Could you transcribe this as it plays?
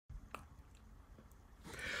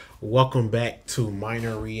Welcome back to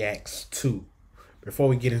Minor Reacts 2. Before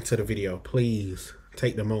we get into the video, please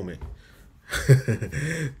take the moment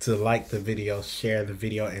to like the video, share the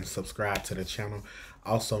video, and subscribe to the channel.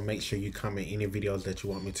 Also, make sure you comment any videos that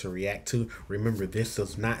you want me to react to. Remember, this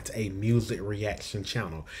is not a music reaction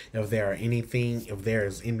channel. If there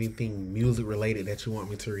is anything music related that you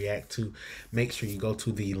want me to react to, make sure you go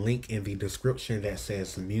to the link in the description that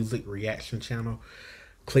says music reaction channel.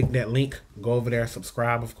 Click that link, go over there,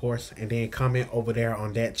 subscribe, of course, and then comment over there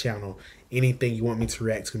on that channel anything you want me to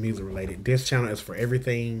react to music related. This channel is for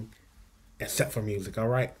everything except for music, all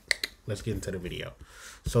right? Let's get into the video.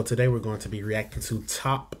 So today we're going to be reacting to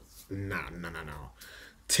 10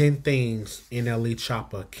 things NLE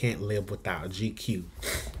Choppa can't live without. GQ.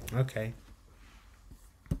 Okay.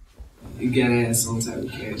 You gotta have some type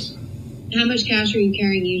of cash. How much cash are you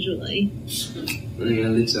carrying usually? I gotta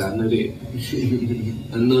let y'all know that.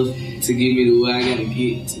 Enough to get me to where I gotta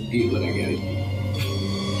get to get what I gotta get.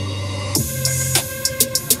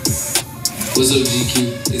 What's up, GQ?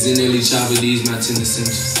 It's NLE Choppa. These my 10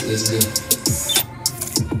 essentials. Let's go.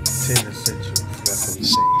 10 essentials. That's what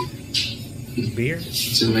he's saying. Beer?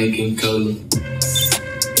 Jamaican cola.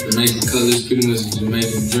 Jamaican cola is pretty much a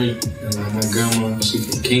Jamaican drink. And like my grandma, she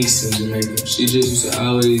from Kingston, Jamaica. She just used to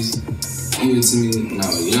always give it to me when I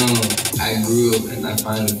was young. I grew up and I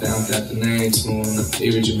finally found out the name to one of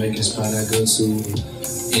every Jamaican spot I go to.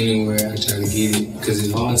 Anywhere I try to get it, because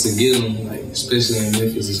it's hard to get them. Like especially in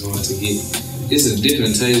Memphis, it's hard to get it. It's a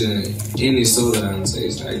different taste than any soda I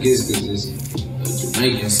taste. I guess because it's a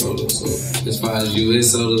Jamaican soda. So as far as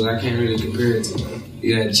U.S. sodas, I can't really compare it to them.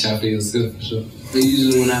 You had to chop it yourself for sure. But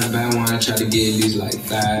usually when I buy one, I try to get at least like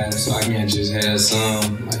 5, so I can't just have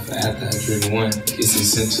some. Like for after I drink one, it's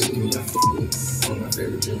essential to me. I fuck with one of my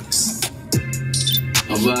favorite drinks.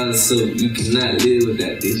 A bottle of soap, you cannot live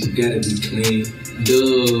without this. You gotta be clean.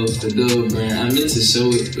 Dove, the Dove brand. I meant to show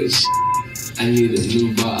it, but I need a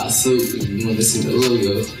new bar of soap. If you want to see the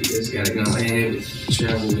logo, you just gotta go and have it.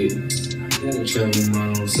 Travel with it. I gotta travel with my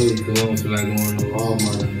own soap because I don't feel like going to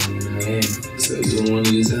Walmart in Miami. So you don't want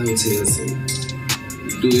to use a hotel soap.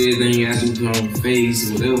 Do everything you have to put on the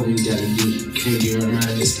face, whatever you gotta do. You can't be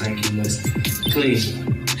around this stinky must clean.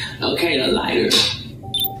 Okay, a lighter.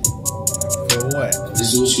 For what?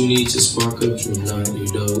 This is what you need to spark up your blunt, your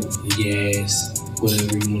dope, your gas,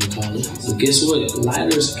 whatever you want to call it. So guess what?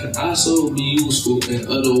 Lighters can also be useful in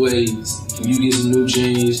other ways. You get some new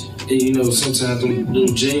jeans, and you know sometimes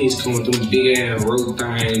them jeans come with them big ass rope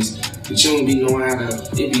things. But you don't be knowing how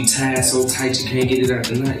to, it be tied so tight you can't get it out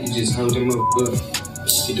the knot. You just hold them up,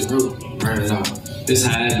 get the rope, burn it off. That's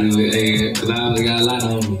how I do it, cause I always got a lot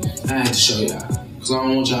on me. I had to show y'all. Cause I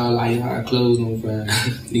don't want y'all like y'all clothes on fire.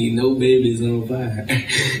 Need no babies on fire.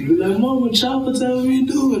 Be like, Mama, Choppa told me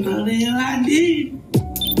to do it, now the hell I did.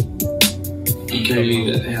 You can't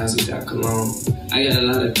leave at the house without cologne. I got a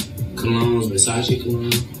lot of colognes, Versace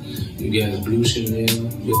cologne. You got a blue Chanel,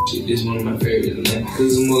 but shit, this is one of my favorites, man.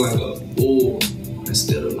 Cause it's more like a oil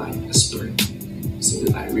instead of like a spray. So it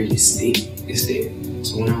like really stick instead.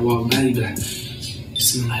 So when I walk by, you be like, it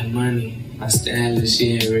smell like money. My stylist,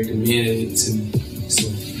 she had recommended it to me. So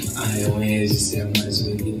I had one hand just said I might as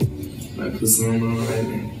well get it. Might put some on right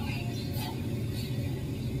now.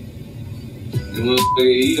 The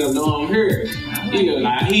motherfucker, you gonna know I'm here. You gonna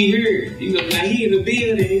like he here. You gonna like he in the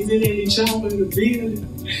building. He's in any Choppa in the building.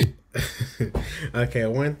 Okay,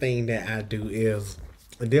 one thing that I do is,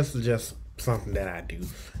 this is just something that I do.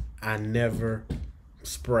 I never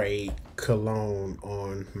spray cologne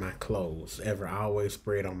on my clothes ever. I always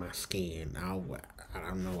spray it on my skin. I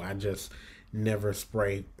don't know, I just never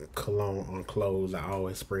spray cologne on clothes. I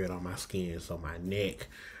always spray it on my skin. So my neck,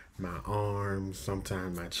 my arms,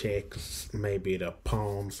 sometimes my chest, maybe the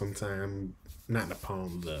palm, sometimes not the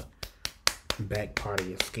palm, the back part of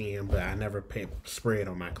your skin, but I never spray it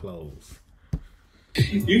on my clothes.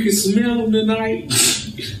 You can smell them tonight.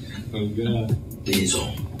 Oh God. These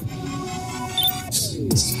on.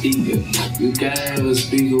 Speaker. You gotta have a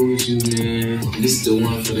speaker with you, man. This is the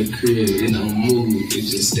one for the crib. It don't move. It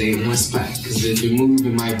just stay in one spot. Cause if it move,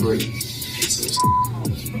 it might break. So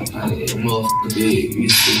motherfucker big. You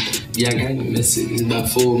see. Yeah, I got the message. It's about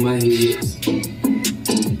 4 of my heads.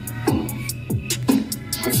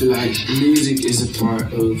 I feel like music is a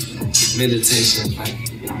part of meditation. Like,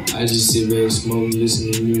 I just sit back, smoke,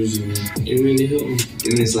 listen to music. It really helped me.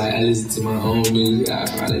 And it's like I listen to my own music. I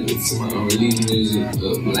probably listen to my own release music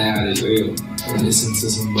loud as hell. I listen to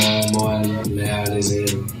some Bob Marley loud as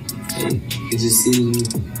hell. And it just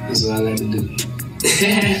soothes me. That's what I like to do.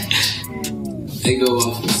 They go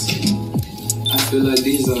off. I feel like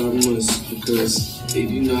these are a must because If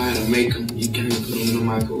you know how to make them, you can't put them in the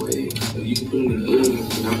microwave. You can put them in the oven,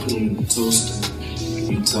 but I put them in the toaster.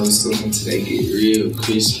 You toast them until they get real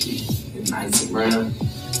crispy and nice and brown.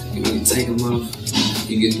 And when you take them off,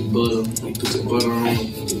 you get the butter. You put the butter on them,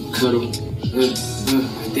 you cut them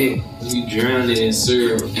like that. You drown it in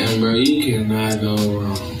syrup. And bro, you cannot go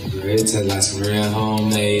wrong. Bro, it tastes like some real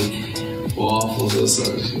homemade waffles or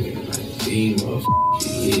something. Like, these motherfuckers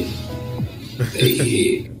hit. They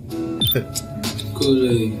hit.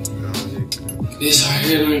 Kool-Aid. This right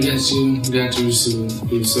here got you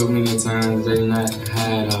so many times. They not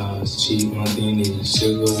had cheap. One thing is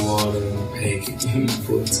sugar, water, and pancake.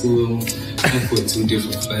 For two of them, I put 2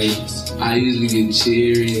 different flavors. I usually get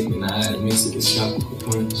cherry and I mix it with Choppa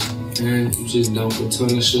punch. And you just dump a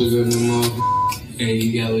ton of sugar in the motherfucker, and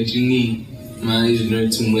you got what you need. Man, I used to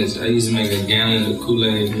drink too much. I used to make a gallon of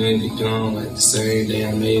Kool-Aid and then be gone like the same day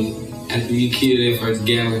I made it. After you kill that first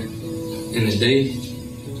gallon in a day,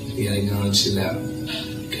 you gotta go and chill out.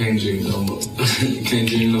 Can't drink no more. Can't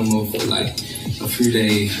drink no more for like a few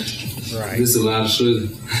days. Right. This is a lot of sugar.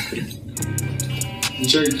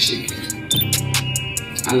 Jerk chicken.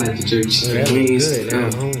 I like the jerk chicken wings. Good.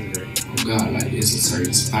 I'm hungry. Oh God, like it's a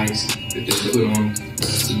certain spice that they put on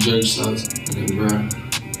the jerk sauce and then bro.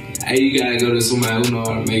 Hey, you gotta go to somebody who know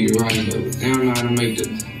how to make it right though. They don't know how to make the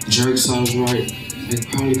jerk sauce right. They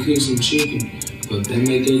probably cook some chicken. But if they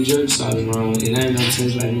make their jerk sauce wrong, it ain't gonna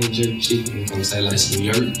taste like no jerk chicken. It's gonna taste like some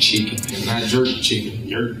yerk chicken, and not jerk chicken,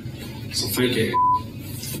 yerk. Some fake ass.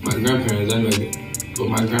 My grandparents, they make it. But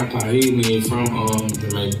my grandpa, he ain't from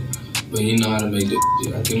Jamaica. But he know how to make that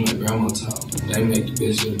shit. I think my grandma taught. They make the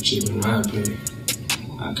best jerk chicken, in my opinion.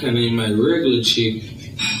 I can't even make regular chicken.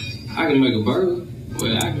 I can make a burger.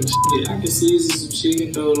 But I can season some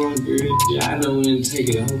chicken, throw it on the grill. Yeah, I know when to take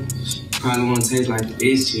it home. Probably won't taste like the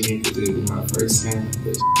best chicken because it was my first time.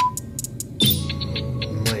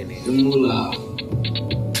 Money. The moolah.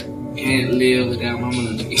 Can't live without my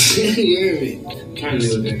money. You hear me? Can't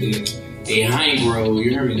live without that. They hang bro. You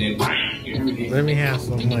hear me? That bang. You hear me? Let me have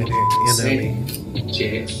some money. NLE.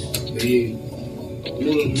 Jack. Yeah.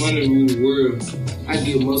 Money rules the world. I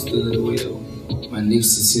give most of it away though. My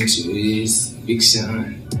next essential is Big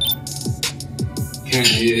Sean.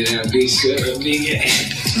 Can't live without Big Sean. Big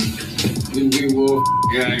ass. You big boy,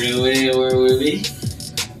 gotta go anywhere with me.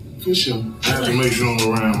 For sure. I have to make sure I'm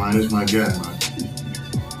around, man. This my guy, man.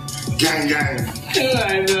 Gang, gang.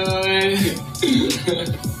 I know, man.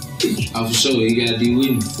 Oh, for sure, you gotta be with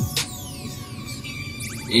me.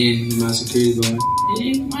 And my security guard.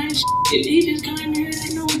 Hey, my shit, he just came here and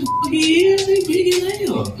they know what the fuck he is. They big as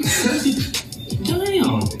hell.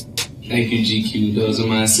 Damn. Thank you, GQ. Those are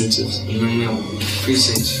my essentials.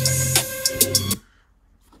 Appreciate you.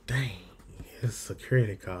 Dang. His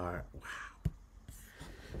security guard. Wow.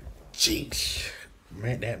 Jeez.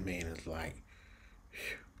 Man, that man is like,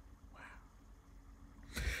 wow.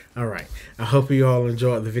 All right. I hope you all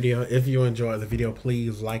enjoyed the video. If you enjoyed the video,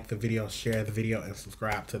 please like the video, share the video, and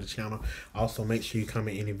subscribe to the channel. Also, make sure you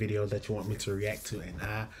comment any videos that you want me to react to, and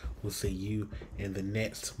I will see you in the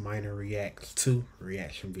next Minor Reacts 2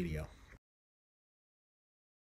 reaction video.